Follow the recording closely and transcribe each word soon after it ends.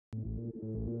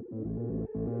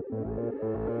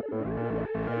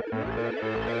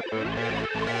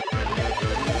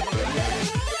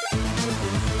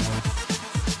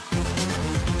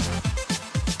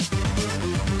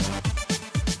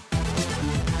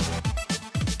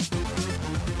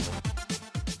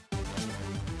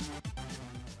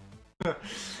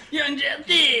Young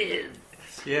Justice!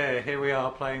 Yeah, here we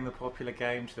are playing the popular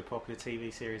game to the popular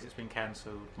TV series that's been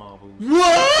cancelled, Marvel's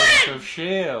What? Agents of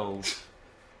S.H.I.E.L.D.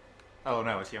 Oh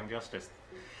no, it's Young Justice.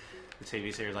 The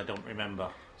TV series I don't remember.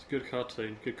 It's a good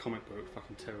cartoon, good comic book,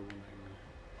 fucking terrible name.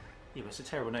 Yeah, but it's a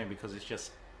terrible name because it's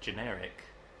just generic.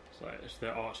 It's like it's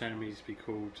their arch enemies to be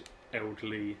called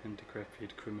elderly and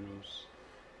decrepit criminals.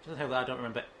 Doesn't help that I don't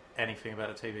remember anything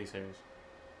about the TV series.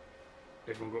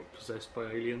 Everyone got possessed by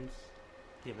aliens.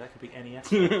 Yeah, but that could be any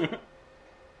episode.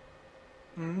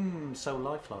 So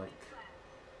lifelike.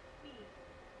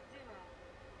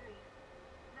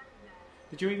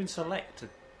 Did you even select a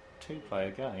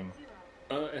two-player game?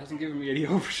 It hasn't given me any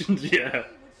options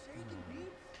yet.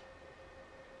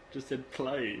 Just said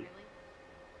play.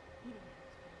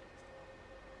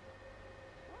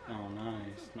 Oh,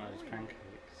 nice. Nice pancakes.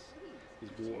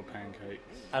 These water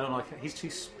pancakes. I don't like it. He's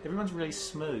too... Everyone's really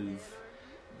smooth.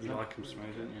 You like them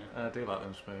smooth, don't you? I do like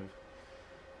them smooth.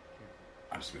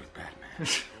 I'm smooth Batman.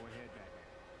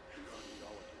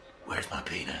 Where's my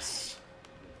penis?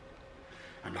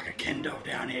 I'm like a kendo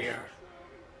down here.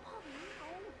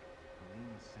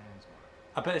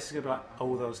 I bet it's going to be like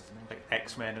all those like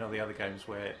X-Men and all the other games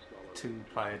where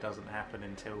two-player doesn't happen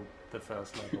until the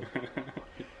first level.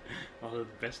 Oh, they're the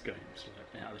best games,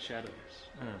 like Out of the Shadows.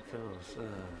 Oh, of course.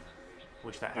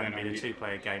 Wish that hadn't been a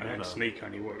two-player game ever. And Sneak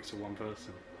only works for one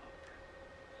person.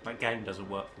 That game doesn't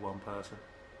work for one person.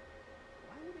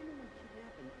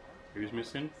 Who's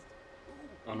missing?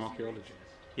 An archaeologist.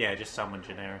 Yeah, just someone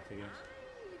generic, I guess.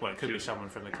 Well, it could be someone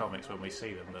from the comics when we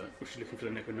see them, but... We're looking for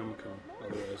the Necronomicon,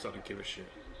 otherwise I don't give a shit.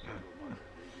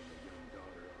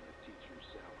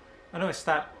 I know it's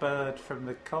that bird from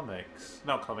the comics.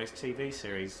 Not comics, TV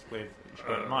series with...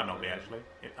 Well, it might not be, actually.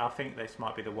 I think this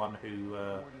might be the one who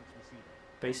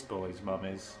Beast Boy's mum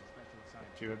is.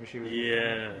 Do you remember she was in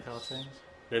the cartoons?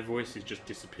 Their voices just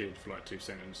disappeared for like 2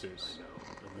 sentences.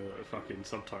 And the fucking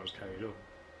subtitles carried on.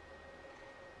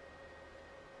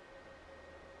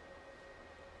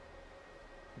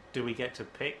 Do we get to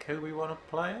pick who we want to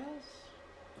play as?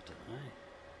 I don't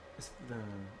know.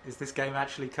 Is this game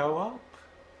actually co-op?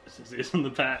 It says it's on the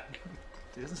back.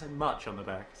 It doesn't say much on the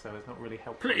back, so it's not really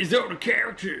helpful. Please all the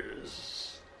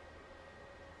characters!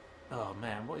 Oh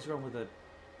man, what is wrong with the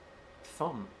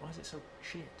font? Why is it so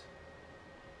shit?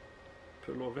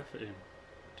 Put a lot of effort in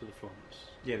to the fonts.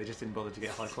 Yeah, they just didn't bother to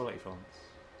get high quality fonts.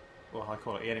 Or high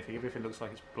quality anything. Everything looks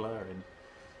like it's blurring.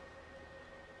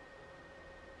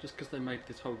 Just because they made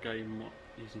this whole game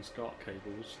using SCART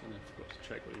cables and they forgot to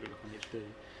check what you look like on HD.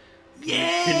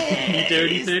 Can you do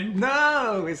anything?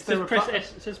 No! It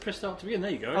says press start to begin,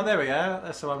 there you go. Oh, there we go.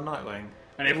 That's so I'm Nightwing.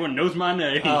 And everyone knows my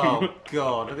name. Oh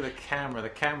god, look at the camera. The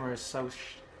camera is so...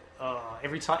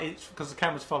 every time... It's because the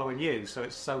camera's following you, so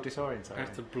it's so disorientating. I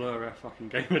have to blur our fucking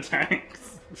gamer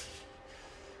tags.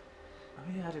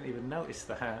 Oh yeah, I didn't even notice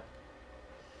that.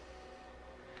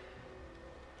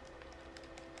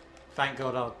 Thank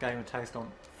God our gamer tags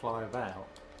don't fly about.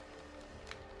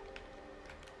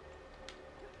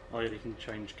 Oh yeah, you can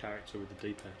change character with the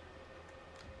D-pad.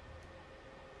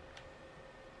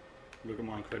 Look at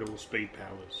my incredible speed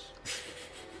powers.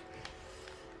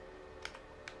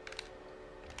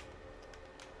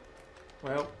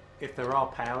 Well, if there are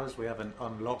powers, we haven't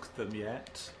unlocked them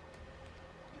yet.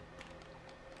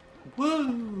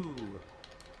 Woo!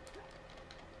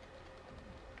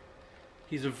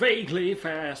 He's a vaguely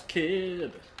fast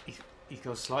kid. He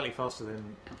goes slightly faster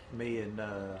than me and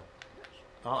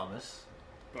Artemis.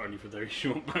 But only for very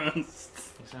short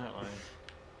bursts. Exactly.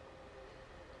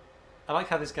 I like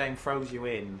how this game throws you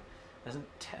in.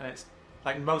 It's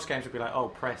like most games would be like, oh,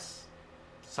 press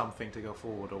something to go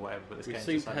forward or whatever. But this We game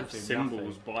seem just to like have do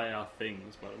symbols nothing. by our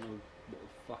things, but I don't know what the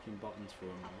fucking buttons for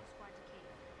them are.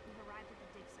 We've arrived at the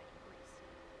dig site in Greece.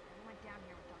 We went down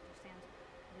here with Dr. Sandsberg.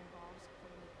 It involves the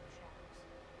League of Shadows.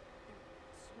 They're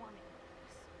swarming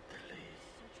the place.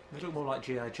 They look more like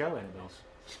G.I. Joe enemies.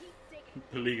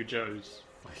 The League of Joes.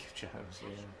 League of Joes,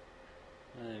 yeah.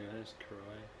 There you go, there's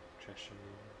Karai. Cheshire.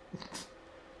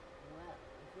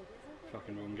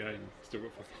 Fucking wrong game. Still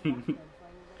got fucking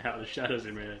Out of the Shadows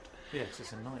in my head. Yeah, 'cause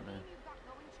it's a nightmare. You've got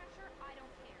going, Cheshire? I don't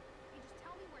care. You just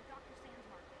tell me where Dr.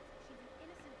 Sandsberg is. She's an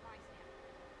innocent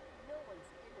bystander. No one's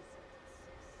innocent, sis.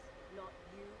 Not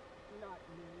you, not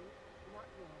me, not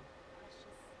your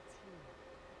precious team.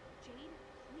 Jade,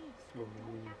 please, Oh,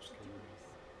 don't have to do scary. this.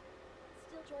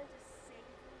 Still trying to save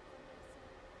me from myself?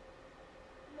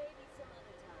 Maybe some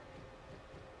other time.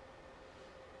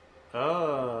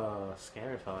 Oh,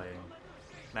 scarifying.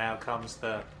 Now comes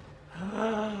the...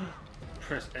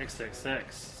 Press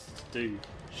XXX to do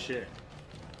shit.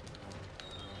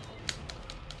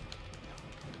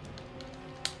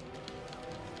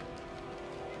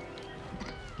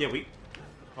 Yeah, we.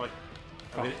 Like,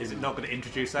 is it not going to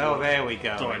introduce? Oh, there we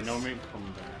go. Dynamic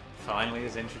combat. Finally,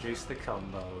 has introduced the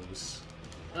combos.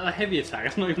 A heavy attack.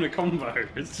 It's not even a combo.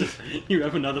 It's just you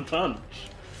have another punch.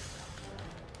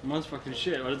 Mine's fucking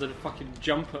shit. Why did I fucking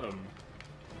jump at them?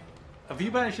 Have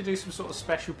you managed to do some sort of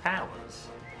special powers?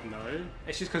 No.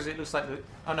 It's just because it looks like the.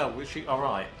 Oh no, was she? All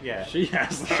right, yeah. She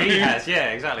has. She has, yeah,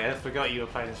 exactly. I forgot you were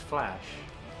playing as Flash.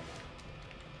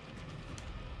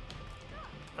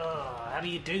 Oh, how do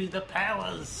you do the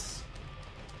powers?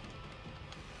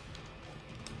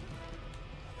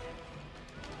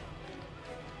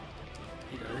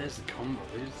 You know, there's the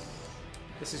combos.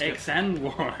 This is X and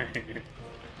Y.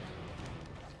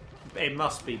 It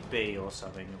must be B or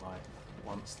something like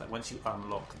once you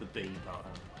unlock the B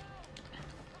button.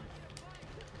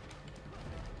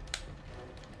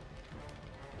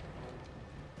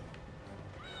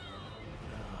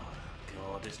 Oh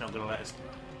God, it's not going to let us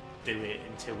do it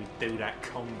until we do that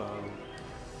combo.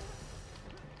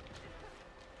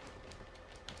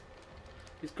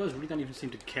 These guys really don't even seem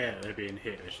to care that they're being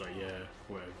hit. It's like, yeah,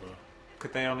 whatever.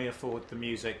 Could they only afford the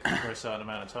music for a certain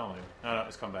amount of time? Oh no,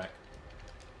 it's come back.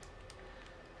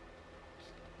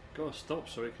 Gotta stop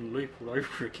so it can loop all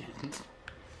over again.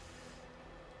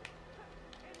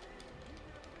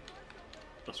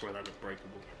 That's why that looked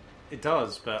breakable. It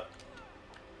does, but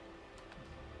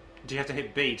do you have to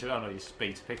hit B to? Oh no, it's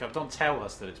B to pick up. Don't tell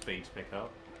us that it's B to pick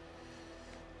up.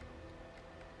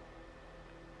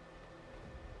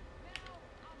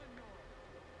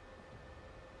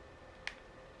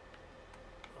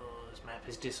 Oh, this map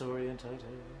is disorientated.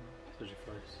 There's your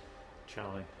face.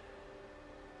 Charlie.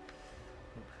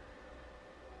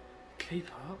 Keep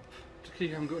up. Just because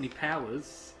you haven't got any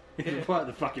powers. Right at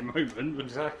the fucking moment.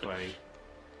 Exactly.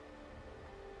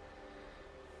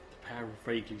 The power of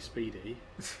vaguely speedy.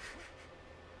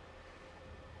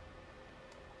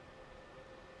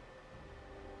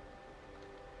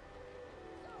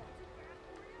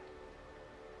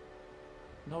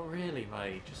 Not really,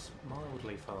 mate. Just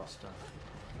mildly faster.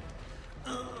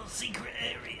 Oh, secret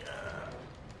area.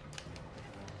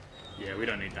 Yeah, we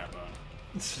don't need that button.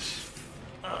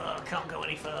 Oh, can't go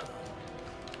any further.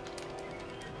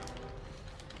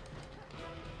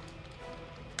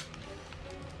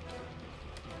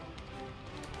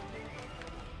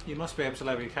 You must be able to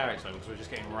level your character because we're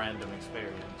just getting random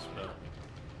experience, but...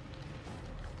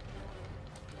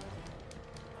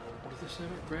 What did they say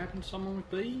about grabbing someone with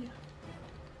B?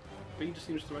 B just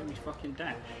seems to make me fucking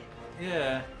dash.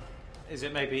 Yeah. Is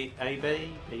it maybe A,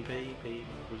 B, B, B, B?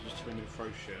 Or is it just telling me to throw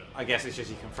shit? I guess it's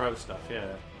just you can throw stuff,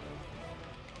 yeah.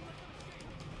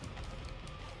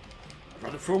 I'd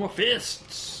rather throw my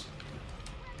fists!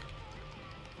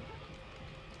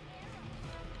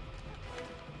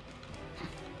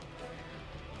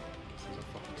 This is a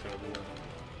fucking terrible word.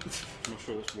 I'm not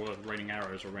sure what's the word, raining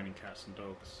arrows or raining cats and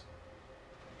dogs.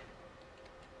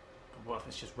 What if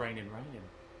it's just raining?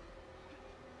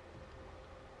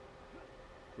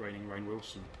 Raining Rain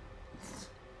Wilson.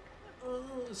 Oh,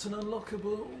 it's an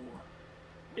unlockable.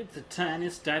 It's a tiny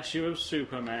statue of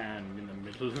Superman in the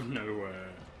middle of nowhere.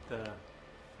 The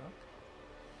fuck?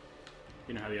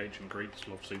 You know how the ancient Greeks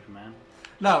loved Superman?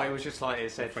 No, it was just like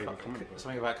it said Favourite comic book.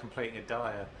 something about completing a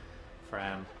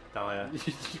diaphragm.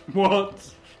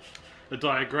 What? A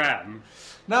diagram?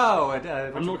 No,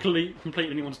 I'm not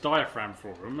completing anyone's diaphragm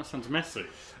for them. That sounds messy.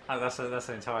 Oh, that's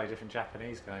an entirely different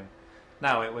Japanese game.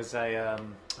 No, it was a.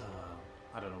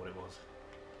 I don't know what it was.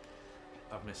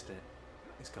 I've missed it.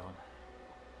 It's gone.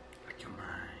 Like your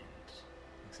mind.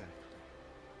 Exactly.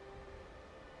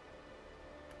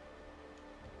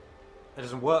 It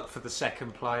doesn't work for the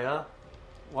second player.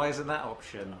 Why isn't that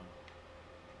option?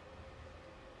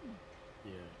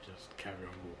 Yeah, just carry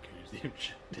on walking as the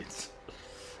objectives.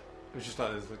 It was just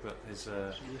like there's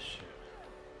This shit.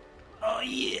 Oh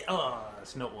yeah! Oh,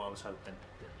 that's not what I was hoping.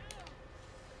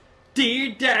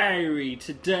 Dear diary,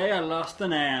 today I lost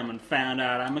an arm and found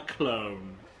out I'm a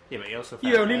clone. Yeah, but he also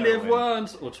found You only live heroin.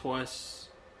 once or twice.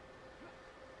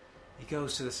 He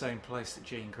goes to the same place that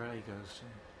Jean Grey goes to.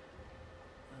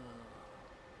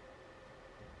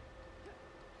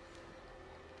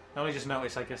 I only just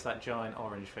noticed, I guess, that giant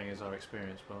orange thing is our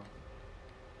experience bar.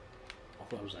 I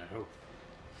thought it was our health.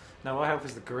 No, our health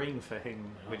is the green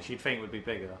thing, which you'd think would be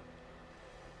bigger.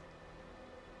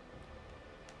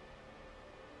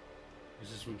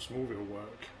 This is some Smallville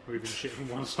work. Moving shit from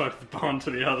one side of the barn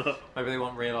to the other. Maybe they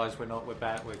won't realise we're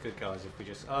bad, we're good guys if we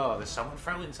just... Oh, there's someone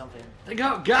throwing something. They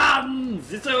got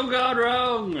guns! It's all gone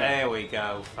wrong! There we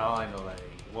go, finally.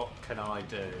 What can I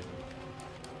do?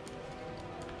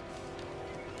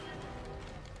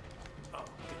 Oh,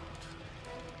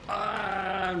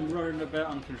 God. I'm running about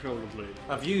uncontrollably.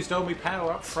 I've used all my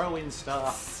power up throwing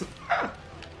stuff.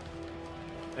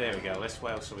 There we go.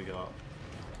 What else have we got?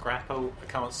 Grapple. I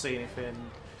can't see anything.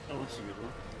 Oh, that's a good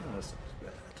one. Oh, that's not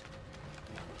bad.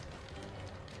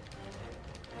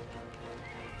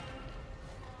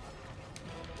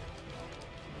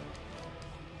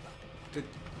 Did...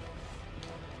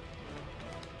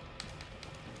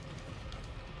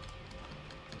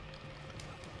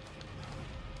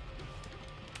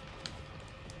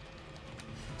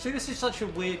 See, this is such a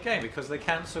weird game because they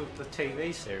cancelled the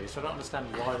TV series, so I don't understand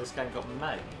why this game got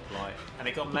made. Like, and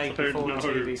it got made before the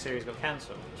TV series got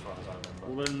cancelled, as far as I remember.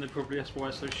 Well, then they probably that's why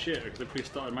it's so shit, because they probably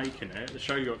started making it, the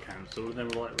show got cancelled, and they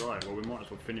were like, right, well, we might as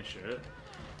well finish it,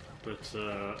 but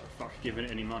fuck giving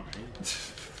it any money,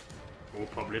 or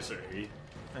publicity,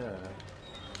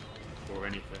 or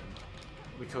anything.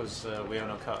 Because we on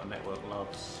our Cartoon Network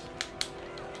loves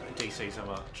DC so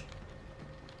much.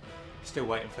 Still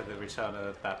waiting for the return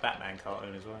of that Batman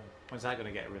cartoon as well. When's that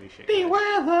going to get a really shit game?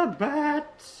 Beware the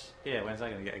bats! Yeah, when's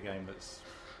that going to get a game that's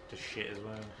just shit as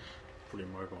well? Probably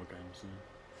mobile games, yeah.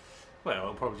 Well,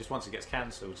 it'll probably just once it gets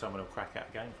cancelled, someone will crack out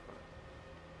a game for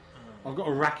it. I've got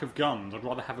a rack of guns, I'd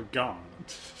rather have a gun.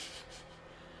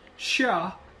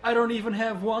 Sure, I don't even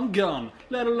have one gun,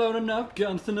 let alone enough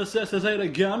guns to necessitate a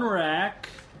gun rack.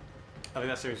 I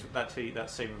think that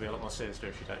scene would be a lot more sinister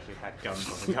if she'd actually had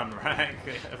guns on the gun rack.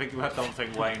 I don't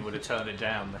think Wayne would have turned it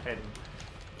down. The head.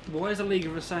 Well, where's a League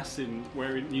of Assassins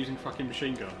using fucking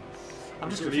machine guns? I'm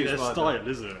just really confused their by style,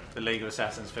 is it? The League of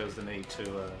Assassins feels the need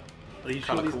to Are you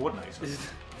colour sure coordinate.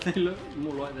 They look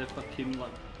more like they're fucking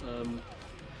like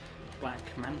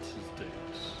Black Mantis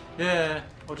dudes. Yeah,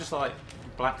 or just like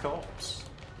Black Ops.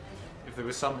 If they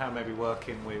were somehow maybe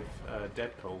working with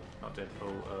Deathstroke.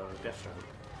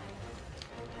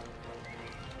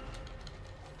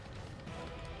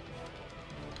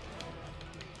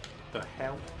 The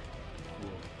hell? Whoa.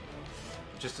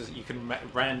 Just as you can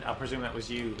I presume that was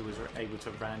you who was able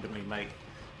to randomly make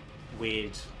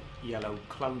weird yellow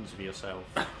clones of yourself.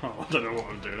 I don't know what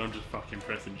I'm doing. I'm just fucking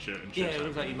pressing shit and shit. Yeah, it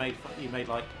looks like you made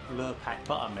like Lurpak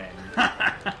Buttermen,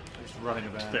 just running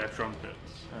about. Their trumpets.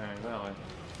 Oh well.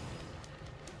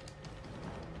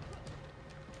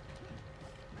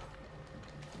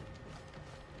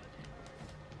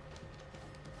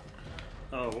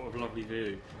 Oh, what a lovely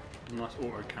view. Nice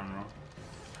auto camera.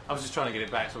 I was just trying to get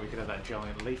it back so we could have that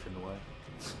giant leaf in the way.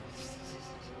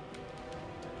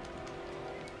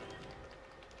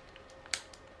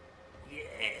 Yeah.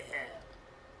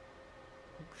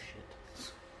 Oh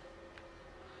shit.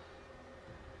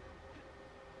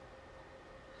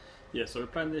 Yeah, so we're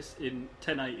playing this in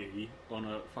 1080 on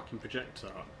a fucking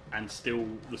projector, and still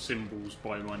the symbols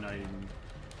by my name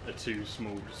are too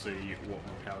small to see what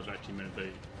my power's actually meant to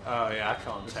be. Oh yeah, I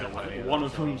can't tell. One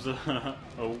of them's a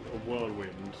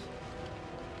whirlwind,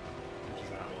 which is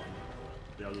that one.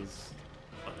 The others,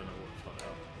 I don't know what the fuck they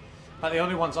are. Like the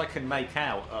only ones I can make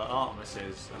out are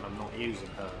Artemis's, and I'm not using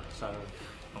her, so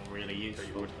not really useful.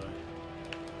 But you would though.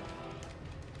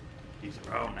 Use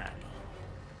her own now.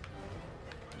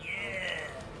 Yeah.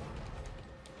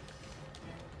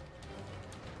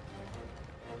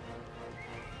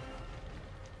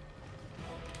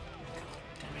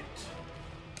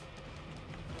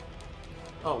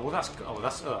 Oh well, that's.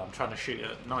 Oh, I'm trying to shoot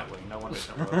at Nightwing. No wonder it's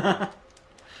not working.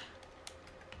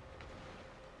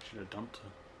 Should have dumped her.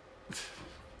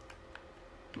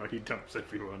 Like he dumps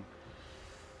everyone.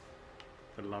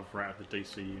 The love rat of the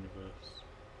DC universe.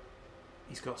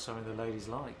 He's got something the ladies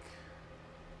like.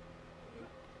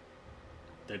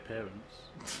 Dead parents.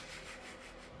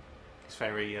 It's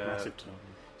very. Massive time.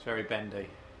 It's very bendy.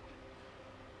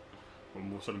 Or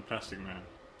more so than Plastic Man.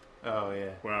 Oh yeah.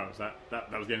 Wow, that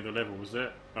was the end of the level, was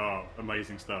it? Oh,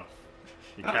 amazing stuff.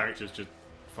 Your characters just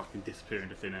fucking disappear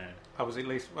into thin air. I was at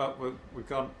least. Well, we've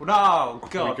gone. No,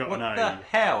 God, got what an the A.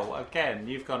 hell? Again,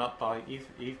 you've gone up by.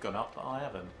 You've gone up, but I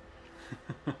haven't.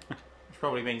 Which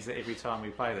probably means that every time we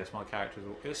play this, my characters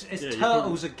will. It's Yeah,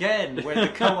 Turtles again, where the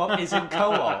co-op is in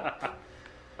co-op.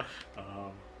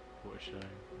 Oh, what a shame.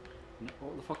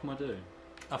 What the fuck am I doing?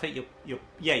 I think you're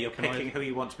Can picking I- who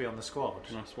you want to be on the squad.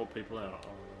 Can I swap people out?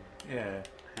 Oh, Yeah,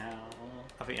 how?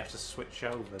 I think you have to switch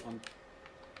over.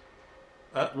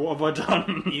 What have I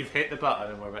done? You've hit the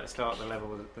button, and we're about to start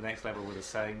the next level with the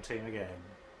same team again.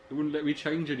 It wouldn't let me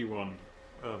change anyone.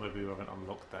 Oh, maybe we haven't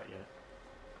unlocked that yet.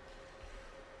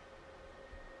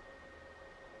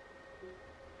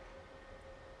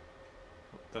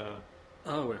 What the?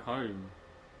 Oh, we're home.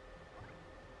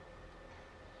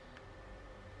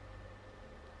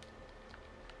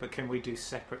 But can we do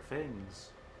separate things?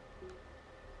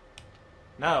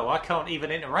 No, I can't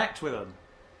even interact with them.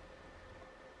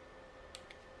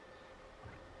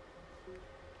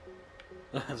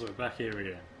 So we're back here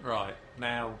again. Right,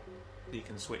 now you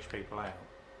can switch people out.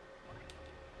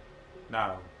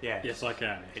 No, yeah. Yes, I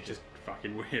can. It's It just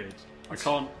fucking weird. I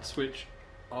can't switch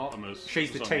Artemis.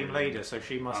 She's the for some team reason. leader, so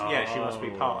she must. Yeah, she must be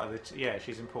Oh. part of the. Yeah,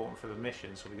 she's important for the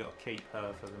mission, so we got to keep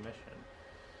her for the mission.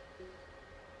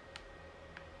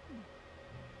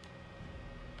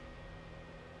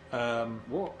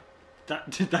 What?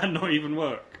 Did that not even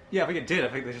work? Yeah, I think it did. I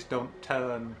think they just don't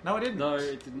turn. No, it didn't. No,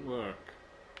 it didn't work.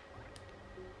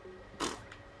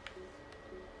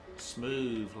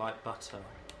 Smooth like butter.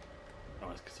 Oh,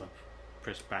 it's because I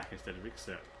pressed back instead of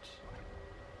accept.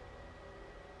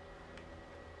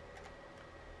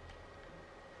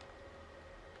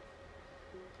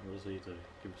 What does he do?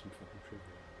 Give us some fucking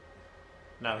trivia.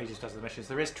 No, he just does the missions.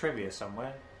 There is trivia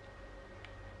somewhere.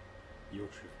 Your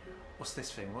trivia. What's this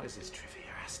thing? What is this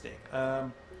trivia-astic?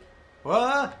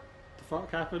 What? The fuck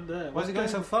happened there? Why is it going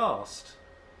so fast?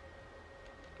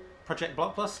 Project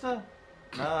Blockbuster?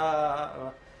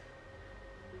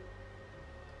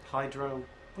 Hydro.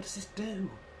 What does this do?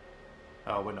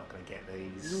 Oh, we're not going to get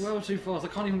these. You're well too fast. I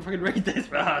can't even fucking read this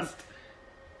fast.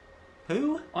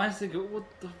 Who? Isaac, what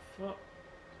the fuck?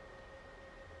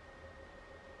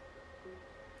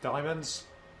 Diamonds.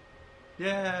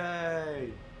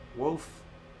 Yay! Wolf.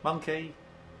 Monkey.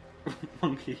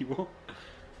 Monkey, what?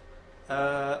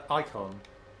 Icon.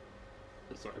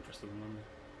 Sorry, I pressed the wrong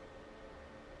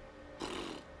one.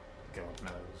 God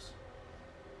knows.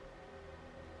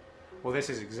 Well, this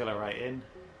is exhilarating.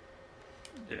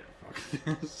 Yeah, fuck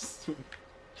this.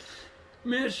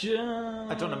 Mission!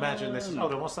 I don't imagine this.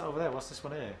 Hold on, what's that over there? What's this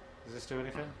one here? Does this do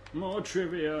anything? More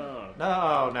trivia!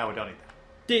 No, we don't need that.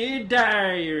 Dear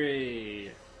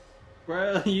Diary!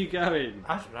 Where are you going?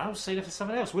 I don't know, see if there's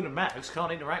something else. Wouldn't matter, 'cause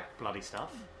can't interact bloody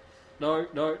stuff. No,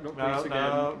 not No, Greece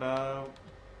again. no.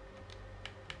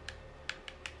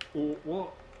 Or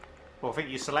what? Well, I think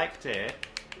you select it,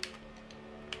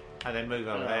 and then move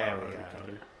over there. We go.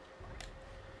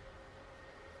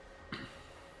 go.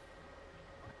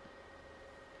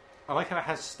 I like how it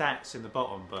has stats in the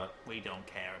bottom, but we don't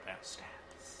care about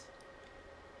stats.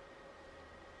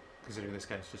 Considering this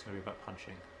game's just going to be about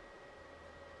punching.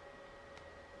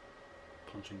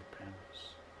 Punching the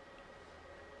pants.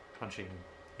 Punching,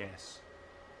 yes.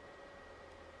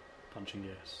 Punching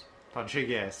yes. Punching,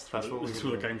 yes. That's what That's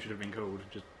we're what the game should have been called.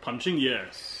 Just punching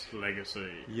yes.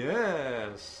 Legacy.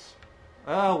 Yes.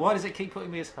 Oh, why does it keep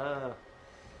putting me as her?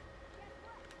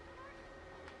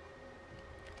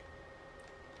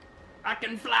 I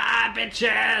can fly,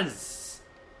 bitches!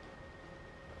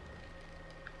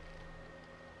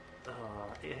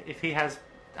 If he has...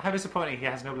 How disappointing he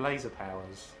has no laser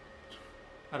powers.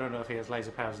 I don't know if he has laser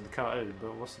powers in the cartoon,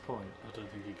 but what's the point? I don't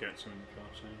think he gets him in the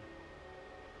cartoon.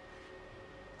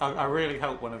 I really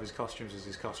hope one of his costumes is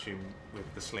his costume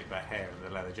with the slick back hair and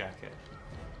the leather jacket.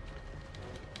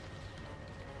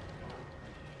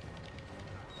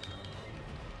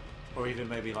 Or even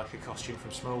maybe like a costume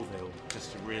from Smallville,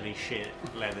 just a really shit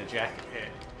leather jacket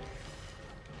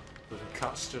with a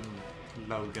custom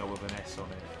logo of an S on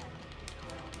it.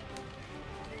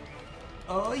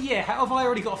 Oh yeah, how have I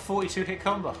already got a 42 hit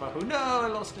combo? Oh no, I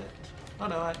lost it. Oh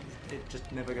no, it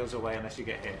just never goes away unless you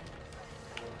get hit.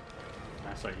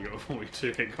 That's like you got a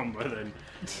 42 hit combo then.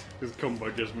 Because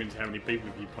combo just means how many people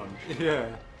you punch.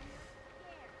 Yeah.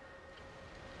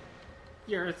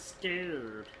 You're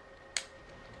scared.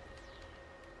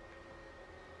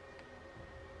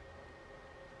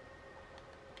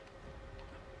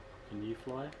 Can you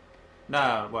fly?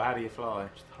 No, well how do you fly?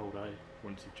 Just hold A.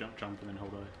 Once you jump and then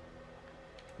hold A.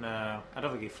 No, I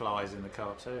don't think he flies in the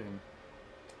cartoon.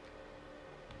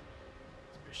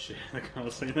 It's a bit shit. I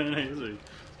can't see that, is he?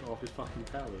 It's off his fucking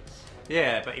powers.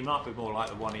 Yeah, but he might be more like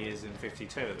the one he is in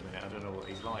 52 at the minute. I don't know what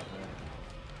he's like now.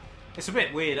 It's a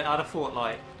bit weird. I'd have thought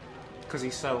like, because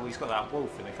he's got that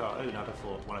wolf in the cartoon, I'd have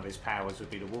thought one of his powers would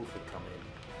be the wolf would come in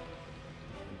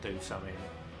and do something.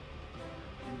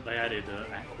 They added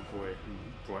Aqua Boy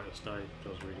and Brightest Day, which I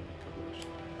was reading a couple of issues.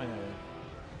 I know.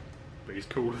 But he's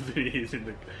cooler than he is in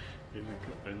the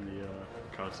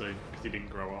cartoon because he didn't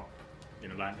grow up in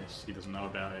Atlantis. He doesn't know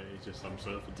about it. He's just some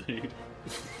surfer dude. Might be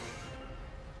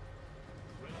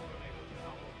connected to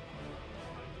Dr.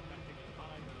 Sands'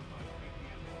 production.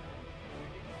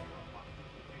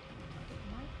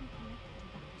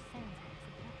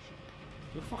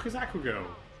 The fuck is Aqua Girl?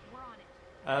 We're on it.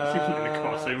 She wasn't in the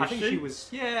costume, I was think she? she was.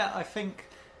 Yeah, I think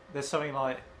there's something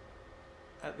like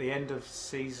at the end of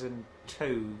season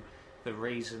 2, the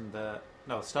reason that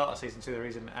start of season 2, the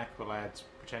reason Aqualad's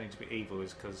pretending to be evil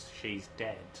is because she's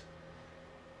dead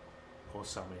or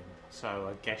something. So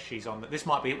I guess she's on. This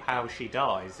might be how she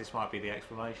dies. This might be the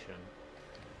explanation.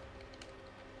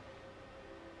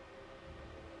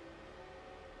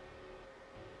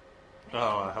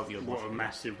 Oh, I hope you're What a watching.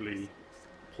 massively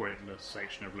pointless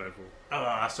section of level. Oh,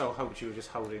 I so hoped you were just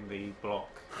holding the block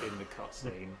in the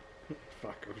cutscene.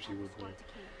 Fuck, I wish you would be.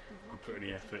 Put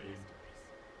any effort in.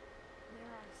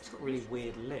 It's got really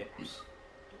weird lips.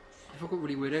 They've got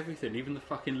really weird everything. Even the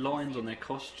fucking lines on their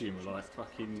costume are like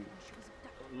fucking.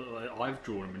 Look like I've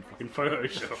drawn them in fucking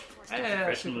Photoshop. It's not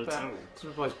professional at all.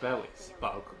 Superboy's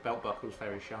belt buckle's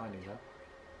very shiny, though.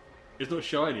 It's not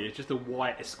shiny. It's just a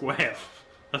white square.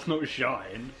 That's not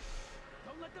shine.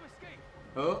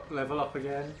 Oh, level up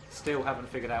again. Still haven't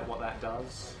figured out what that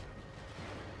does.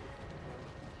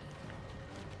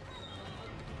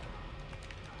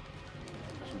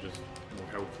 Some just more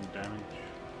health and damage.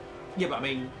 Yeah, but I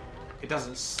mean, it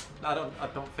doesn't. I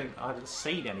don't think I haven't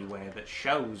seen anywhere that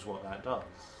shows what that does.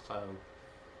 So,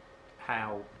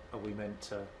 how are we meant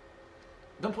to?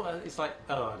 Don't put. It's like,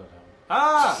 oh, I don't know.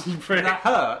 Ah! Did that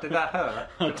hurt? Did that hurt?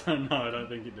 I don't know. I don't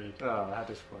think it did. Oh, how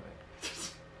disappointing.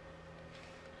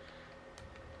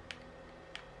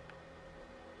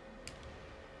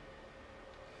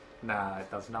 Nah, it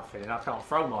does nothing. I can't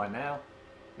throw mine now.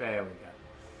 There we go.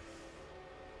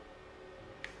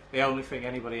 The only thing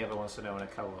anybody ever wants to know in a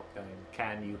co-op game,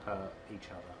 can you hurt each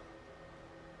other?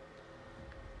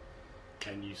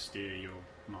 Can you steer your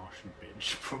Martian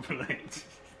bitch properly?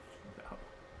 No.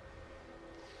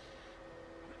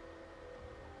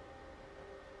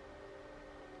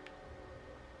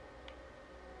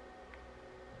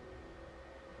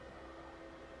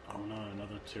 Oh no,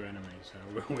 another 2 enemies. How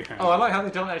will we have? Oh, I like how they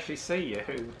don't actually see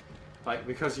you. Like,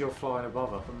 because you're flying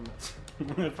above them.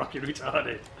 They're fucking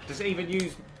retarded. Does it even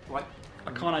use, like...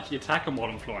 I can't actually attack them while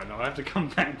I'm flying though. I have to come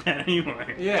back down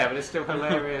anyway. Yeah, but it's still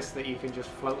hilarious that you can just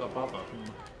float above them.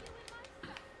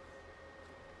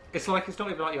 It's like, it's not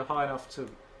even like you're high enough to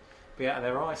be out of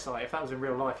their eyesight. If that was in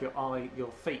real life,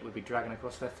 your feet would be dragging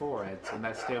across their foreheads and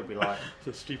they'd still be like...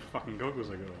 The stupid fucking goggles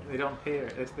I got on. They don't hear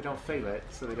it, they don't feel it,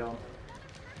 so they don't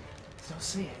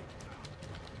see it.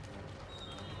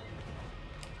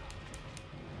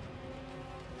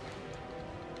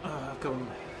 I've gone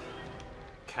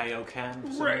KO can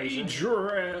for some reason. Rage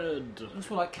Red! Looks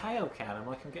more like KO can. I'm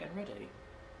like, I'm getting ready.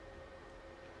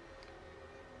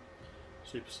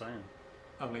 Super Saiyan.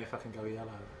 Only if I can go yellow.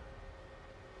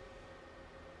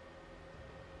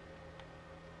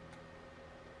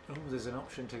 Oh, there's an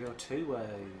option to go 2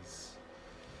 ways.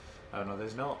 Oh no,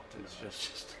 there's not. It's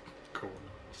Just a corner.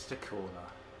 just a corner.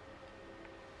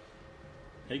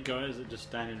 Hey guys that just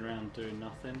standing around doing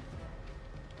nothing.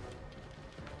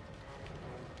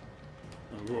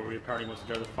 Oh, Rory apparently wants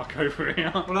to go the fuck over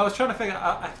here. Well, I was trying to figure.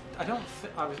 I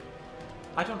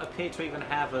don't appear to even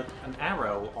have an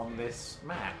arrow on this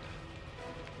map.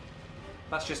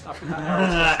 That's just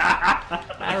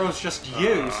that arrow's just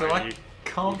you, so I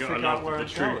can't figure out where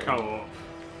it's going. The true co-op,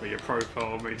 where your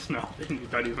profile means nothing. You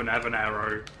don't even have an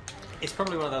arrow. It's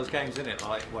probably one of those games, isn't it?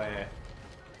 Like where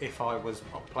if I was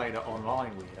playing it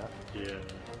online with you, Yeah.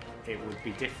 it would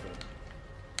be different.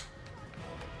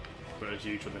 But as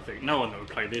usual, I think no one that would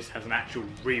play this has an actual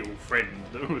real friend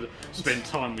that would spend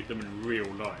time with them in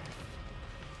real life.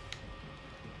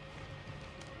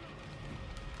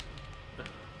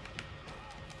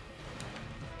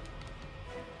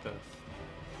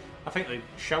 I think the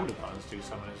shoulder buttons do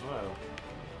something as well.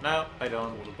 No, they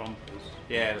don't. Or the bumpers.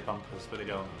 Yeah, the bumpers, but they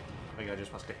don't. I think I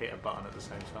just must have hit a button at the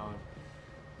same time.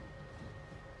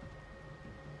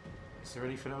 Is there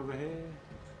anything over here?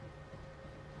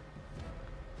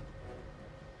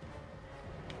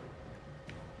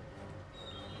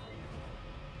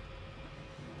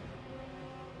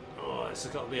 Oh, this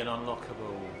has got to be an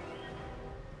unlockable.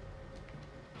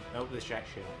 Nope, this jack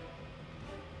shit.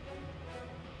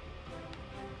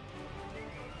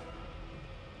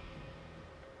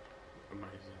 Amazing.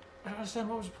 I don't understand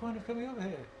what was the point of coming over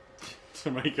here.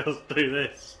 To make us do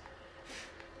this.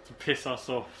 To piss us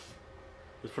off.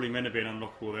 There's probably meant to be an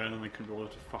unlockable there and then they couldn't bother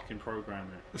to fucking program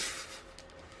it.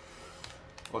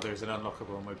 Or there's an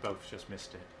unlockable and we both just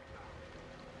missed it.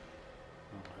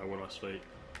 Oh, how will I sleep?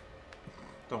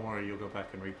 Don't worry, you'll go back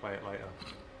and replay it later.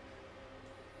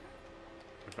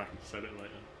 Go back and sell it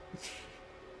later.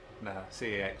 Nah,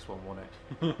 CEX won't want it.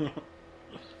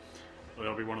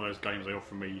 There'll be one of those games they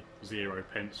offer me 0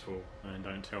 pence for and then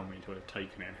don't tell me until they've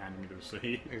taken it and handed me the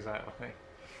receipt. Exactly.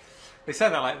 They said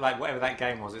that like whatever that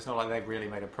game was, it's not like they've really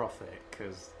made a profit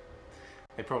because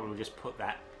they probably just put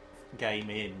that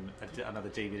game in another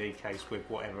DVD case with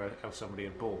whatever else somebody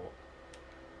had bought.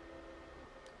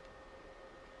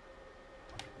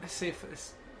 Let's see if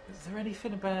is there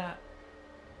anything about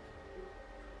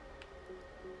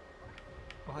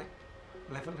like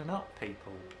leveling up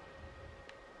people.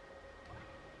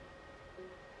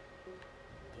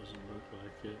 Doesn't look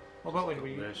it. What about when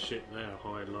we? There's shit there,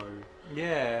 high, low,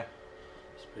 Yeah.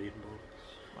 speed and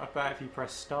bollocks. What about if you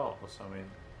press start or something?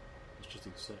 It's just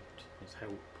accept. It's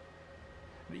help.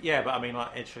 Yeah, but I mean,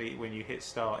 like, actually, when you hit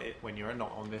start, when you're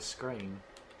not on this screen.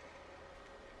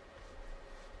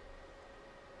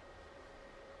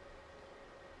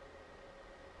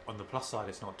 On the plus side,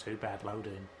 it's not too bad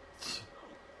loading.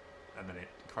 And then it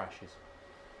crashes.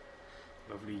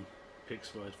 Lovely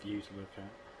pixelized view to look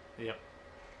at. Yep.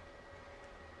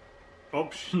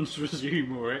 Options,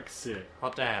 resume or exit.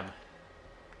 Hot damn.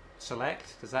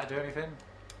 Select? Does that do anything?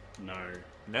 No.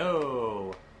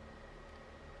 No!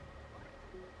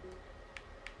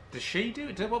 Does she do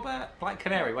it? What about Black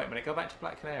Canary? Wait a minute, go back to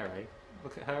Black Canary.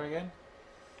 Look at her again.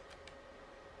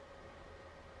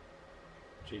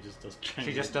 She just does change.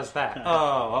 She just does that.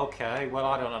 Oh, okay. Well,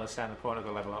 I don't understand the point of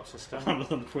the level up system. I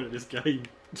understand the point of this game.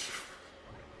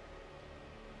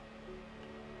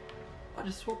 I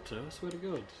just swapped her, I swear to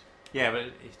God. Yeah, but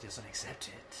it doesn't accept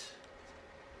it.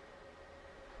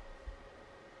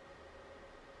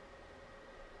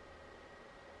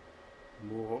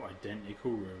 More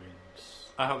identical ruins.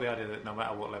 I hope the idea that no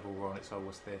matter what level we're on, it's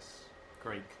always this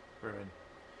Greek ruin.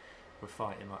 We're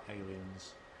fighting like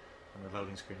aliens, and the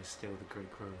loading screen is still the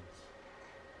Greek ruins.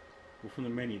 Well, from the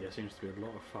menu, there seems to be a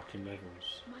lot of fucking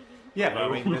levels. Yeah, but I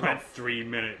mean, they're about not, 3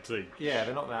 minutes each. yeah,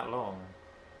 they're not that long.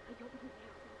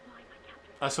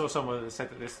 I saw someone that said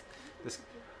that this,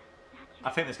 I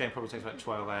think this game probably takes about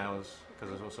 12 hours,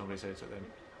 because I saw somebody say it took them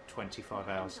 25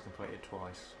 hours to complete it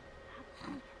twice.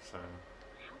 So.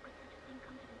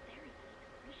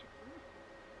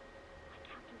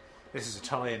 This is a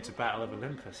tie-in to Battle of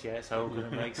Olympus, yeah? It's all going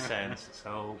to make sense. It's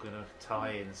all going to tie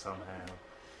in somehow.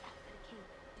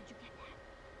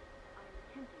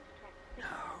 No.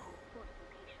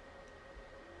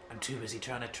 I'm too busy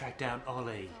trying to track down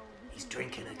Ollie. He's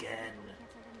drinking again.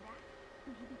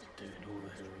 Doing all the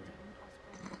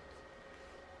heroin.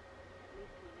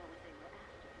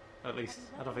 At least,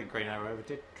 I don't think Green Arrow ever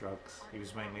did drugs. He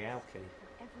was mainly alky.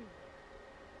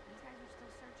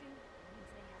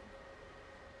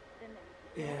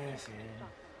 Yes, yeah.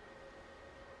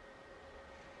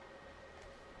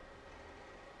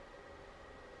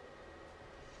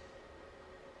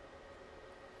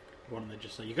 Why don't they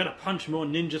just say, you gotta punch more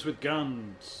ninjas with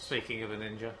guns? Speaking of a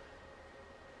ninja.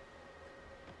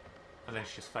 And then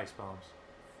it's just face palms.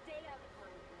 Stay out of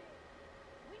harm's way.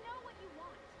 We know what you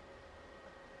want.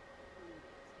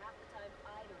 Half the time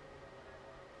I don't even know what I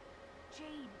want.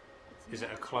 Jade, it's Is it a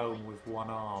never clone too late. with one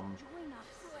arm? Join us.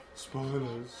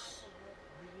 Spoilers.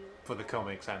 For the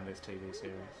comics and this TV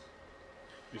series.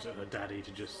 Is it her daddy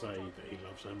to just say that he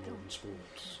loves her more than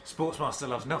sports? Sportsmaster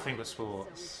loves nothing but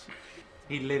sports.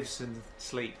 He lives and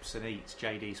sleeps and eats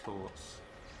JD Sports.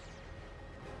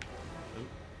 Ooh.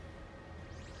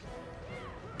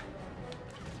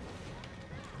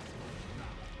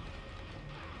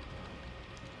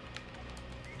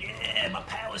 Yeah, my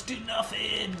powers do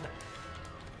nothing!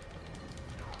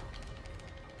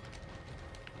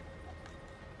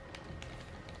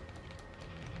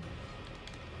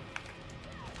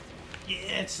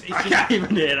 Yeah, it's I can't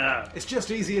even hear that! It's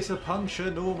just easier to punch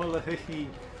her normally.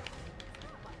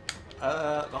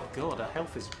 Oh god, her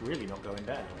health is really not going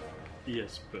down.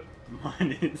 Yes, but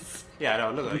mine is. Yeah,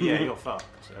 no, look at yeah, you're fucked.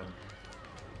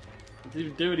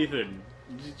 Didn't do anything.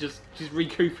 She's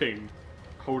recouping,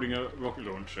 holding a rocket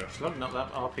launcher. She's loading up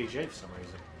that RPG for some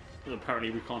reason. And apparently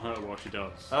we can't hurt her while she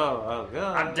does. Oh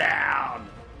god. I'm down!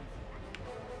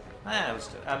 Yeah,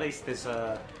 at least there's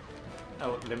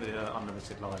limited,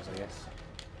 unlimited lives, I guess.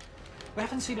 We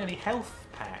haven't seen any health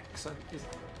packs.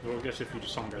 Well, I guess if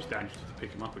someone goes down, you just have to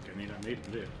pick them up again. You don't need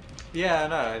them, do you? Yeah, I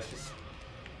know. It's just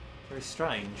very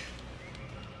strange.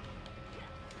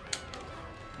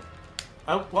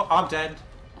 Oh, well, I'm dead.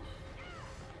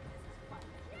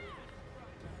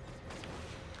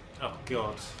 Oh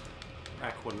god,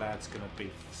 Aqua Lad's gonna be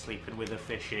sleeping with the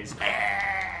fishes.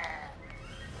 There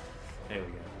we go.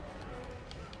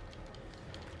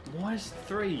 Why is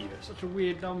 3? That's such a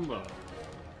weird number.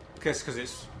 Because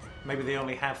it's maybe they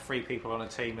only have 3 people on a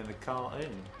team in the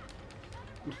cartoon.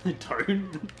 They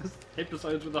don't. There's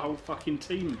episodes where the whole fucking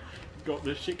team got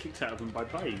the shit kicked out of them by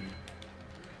Bane.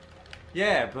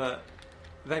 Yeah, but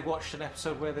they watched an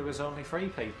episode where there was only 3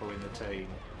 people in the team.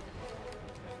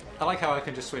 I like how I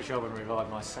can just switch over and revive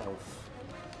myself.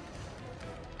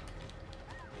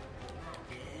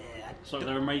 So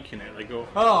they were making it. They got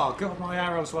Oh god, my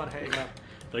arrows weren't hitting up.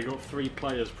 they got 3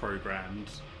 players programmed.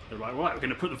 They're like, right, we're going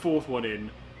to put the 4th one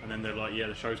in, and then they're like, yeah,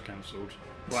 the show's cancelled.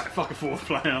 Right, fuck a 4th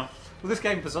player. Well, this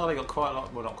game bizarrely got quite a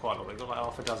lot. Well, not quite a lot. They got like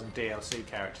half a dozen DLC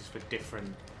characters for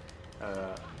different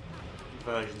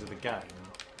versions of the game.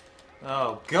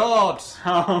 Oh God!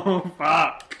 Oh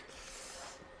fuck!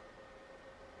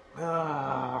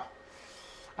 I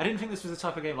didn't think this was the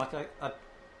type of game like Type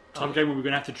of game where we're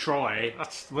gonna have to try.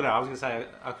 Well, no, I was going to say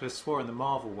I could have sworn the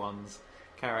Marvel ones,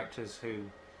 characters who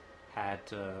had.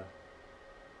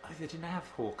 They didn't have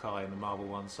Hawkeye in the Marvel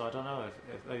ones, so I don't know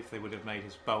if they would have made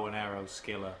his bow and arrow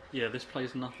skiller. Yeah, this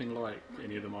plays nothing like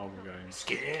any of the Marvel games.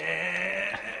 Skip!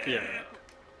 Yeah,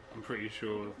 I'm pretty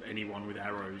sure anyone with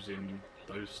arrows in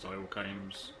those style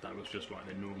games, that was just like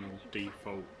their normal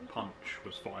default punch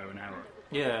was fire and arrow.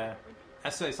 Yeah.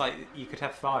 So it's like you could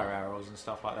have fire arrows and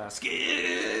stuff like that.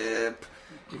 Skip!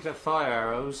 You could have fire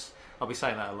arrows. I'll be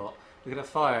saying that a lot. You could have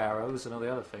fire arrows and all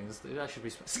the other things. That should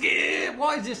be skip.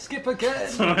 Why did you skip again?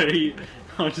 Sorry,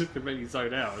 I just completely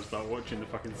zoned out and start watching the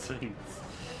fucking scenes.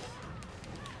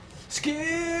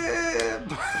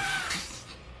 Skip.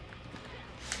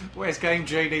 Where's Game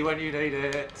Genie when you need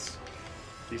it?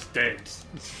 He's dead.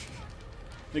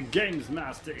 The games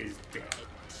master is dead.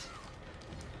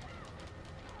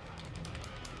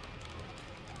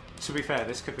 To be fair,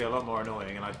 this could be a lot more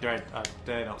annoying, and I dare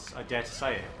to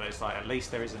say it, but it's like at least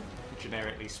there isn't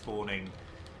generically spawning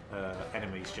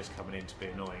enemies just coming in to be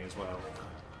annoying as well.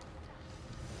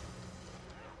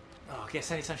 Oh, I guess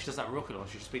anytime she does that rocket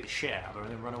launch, you just beat the shit out of her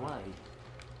and then run away.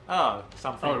 Oh,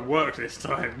 something. Oh, it worked this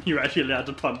time. You're actually allowed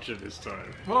to punch her this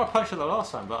time. Well, I punched her the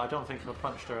last time, but I don't think I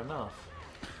punched her enough.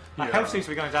 My Yeah. health seems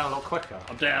to be going down a lot quicker.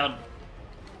 I'm down.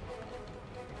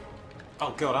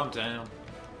 Oh god, I'm down.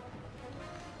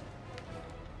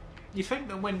 You think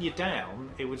that when you're down,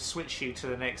 it would switch you to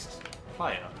the next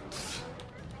player?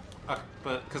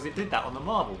 But because it did that on the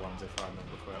Marvel ones, if I remember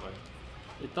correctly.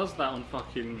 It does that on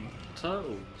fucking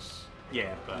Turtles.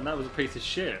 Yeah, but And that was a piece of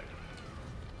shit.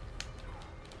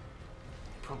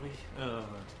 probably.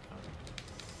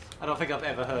 I don't think I've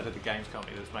ever heard of the games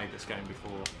company that's made this game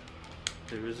before.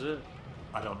 Who is it?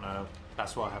 I don't know.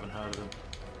 That's why I haven't heard of them.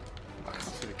 I can't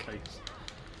see the case.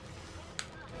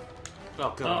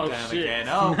 Oh god, I'm down shit. again.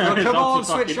 Oh god, It's come up on, to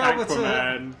switch fucking over to.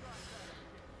 Aquaman.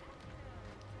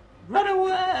 Run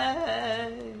away! I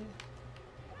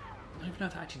don't even know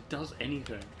if that actually does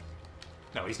anything.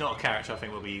 No, he's not a character I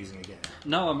think we'll be using again.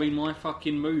 No, I mean my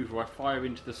fucking move where I fire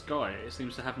into the sky, it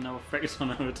seems to have no effect on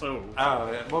her at all.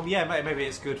 Oh, well, yeah, maybe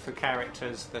it's good for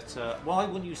characters that. Why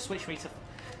wouldn't you switch me to.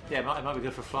 Yeah, it might be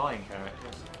good for flying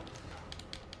characters.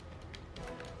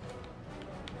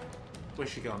 Where's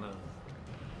she gone?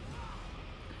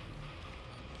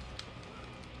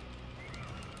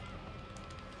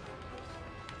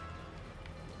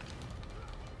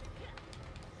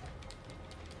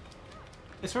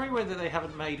 It's very weird that they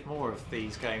haven't made more of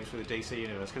these games for the DC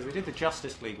universe, because we did the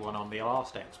Justice League one on the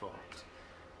last Xbox,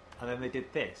 and then they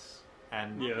did this,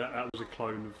 and Yeah, that was a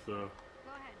clone of the... Go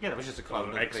ahead. yeah, that was just a clone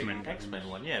of the X-Men X-Men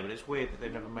games. one. Yeah, but it's weird that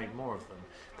they've never made more of them,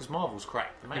 because Marvel's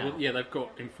cracked them out. Yeah, they've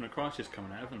got Infinite Crisis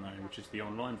coming out, haven't they? Which is the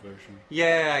online version.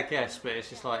 Yeah, I guess, but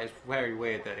it's just like it's very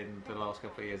weird that in the last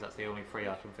couple of years that's the only three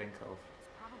I can think of,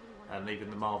 and even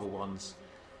the Marvel ones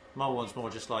more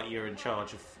just like you're in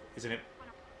charge of, isn't it?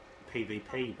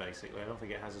 PvP basically. I don't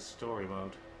think it has a story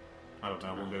mode. I don't know.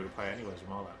 I won't be able to play it anyways with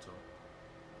my laptop.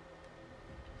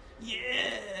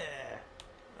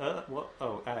 Yeah. What?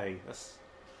 Oh, A. That's.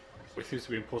 It seems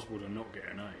to be impossible to not get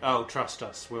an A. Oh, trust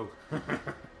us. We'll.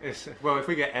 Well, if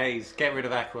we get A's, get rid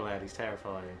of Aqualad. He's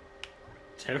terrifying.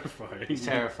 Terrifying. He's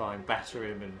terrifying. Batter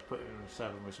him and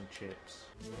serve him with some chips.